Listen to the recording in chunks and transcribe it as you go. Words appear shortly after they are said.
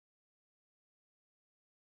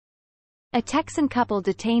A Texan couple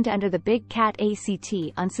detained under the Big Cat Act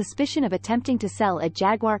on suspicion of attempting to sell a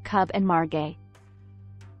Jaguar Cub and Margay.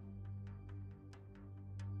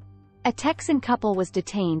 A Texan couple was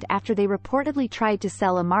detained after they reportedly tried to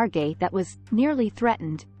sell a Margay that was nearly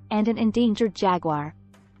threatened, and an endangered Jaguar.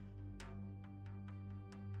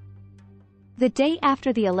 The day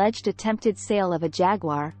after the alleged attempted sale of a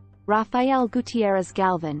Jaguar, Rafael Gutierrez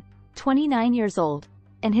Galvan, 29 years old,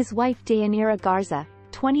 and his wife Dayanira Garza,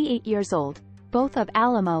 28 years old, both of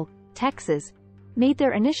Alamo, Texas, made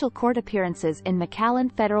their initial court appearances in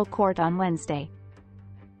McAllen Federal Court on Wednesday.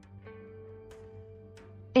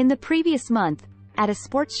 In the previous month, at a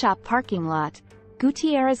sports shop parking lot,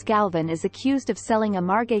 Gutierrez Galvan is accused of selling a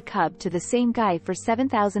Margay Cub to the same guy for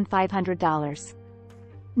 $7,500.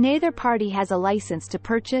 Neither party has a license to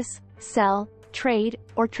purchase, sell, trade,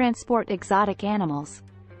 or transport exotic animals.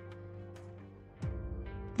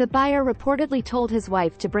 The buyer reportedly told his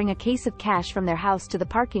wife to bring a case of cash from their house to the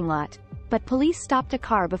parking lot, but police stopped a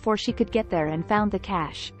car before she could get there and found the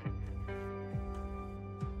cash.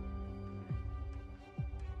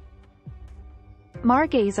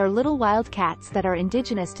 Margays are little wild cats that are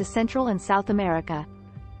indigenous to Central and South America.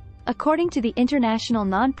 According to the international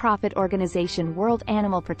non-profit organization World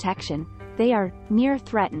Animal Protection, they are near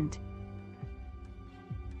threatened.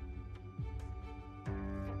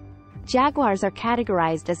 Jaguars are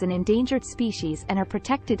categorized as an endangered species and are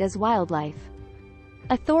protected as wildlife.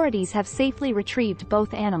 Authorities have safely retrieved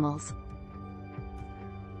both animals.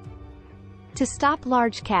 To stop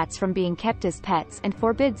large cats from being kept as pets and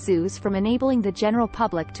forbid zoos from enabling the general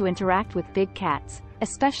public to interact with big cats,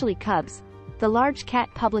 especially cubs, the Large Cat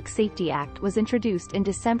Public Safety Act was introduced in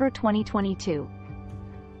December 2022.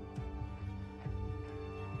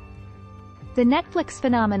 The Netflix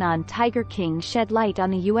phenomenon Tiger King shed light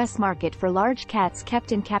on the U.S. market for large cats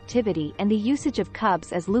kept in captivity and the usage of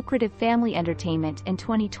cubs as lucrative family entertainment in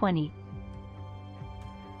 2020.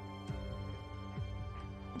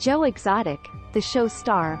 Joe Exotic, the show's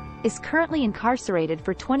star, is currently incarcerated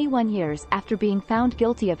for 21 years after being found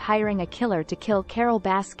guilty of hiring a killer to kill Carol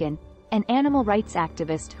Baskin, an animal rights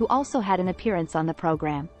activist who also had an appearance on the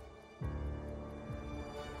program.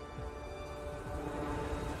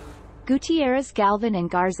 Gutierrez, Galvan and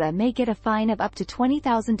Garza may get a fine of up to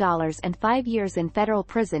 $20,000 and 5 years in federal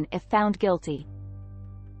prison if found guilty.